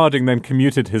 President Harding then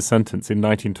commuted his sentence in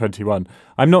 1921.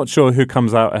 I'm not sure who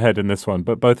comes out ahead in this one,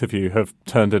 but both of you have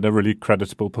turned in a really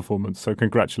creditable performance, so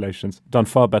congratulations. Done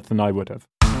far better than I would have.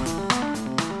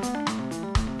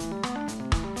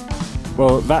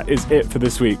 Well, that is it for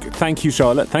this week. Thank you,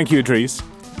 Charlotte. Thank you, Idris.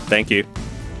 Thank you.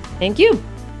 Thank you.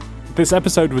 This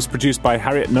episode was produced by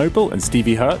Harriet Noble and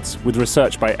Stevie Hertz, with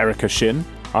research by Erica Shin.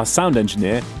 Our sound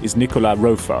engineer is Nicola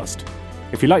Rofast.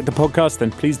 If you like the podcast,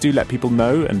 then please do let people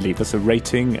know and leave us a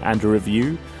rating and a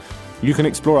review. You can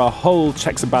explore our whole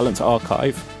Checks and Balance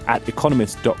archive at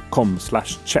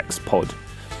economist.com/checkspod.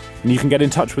 And you can get in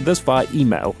touch with us via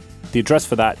email. The address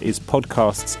for that is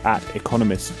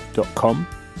podcasts@economist.com.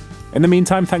 In the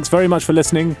meantime, thanks very much for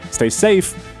listening. Stay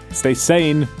safe, stay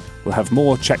sane. We'll have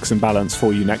more Checks and Balance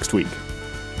for you next week.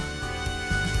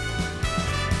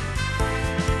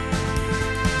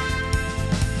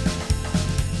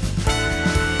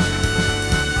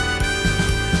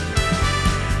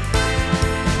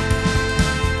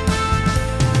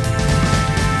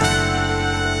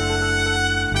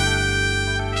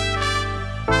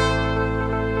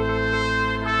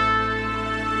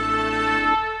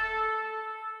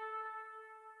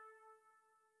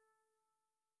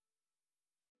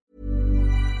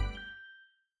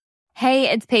 Hey,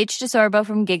 it's Paige DeSorbo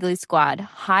from Giggly Squad.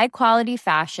 High quality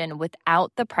fashion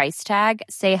without the price tag.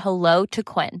 Say hello to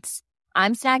Quince.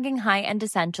 I'm snagging high-end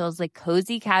essentials like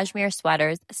cozy cashmere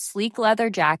sweaters, sleek leather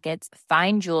jackets,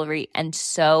 fine jewelry, and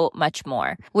so much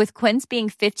more. With Quince being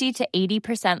 50 to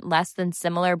 80% less than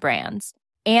similar brands.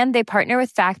 And they partner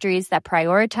with factories that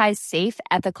prioritize safe,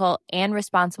 ethical, and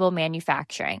responsible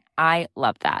manufacturing. I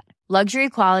love that. Luxury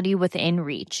quality within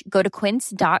reach. Go to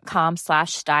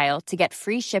quince.com/style to get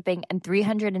free shipping and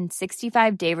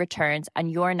 365-day returns on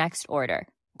your next order.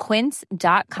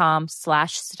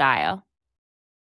 Quince.com/style.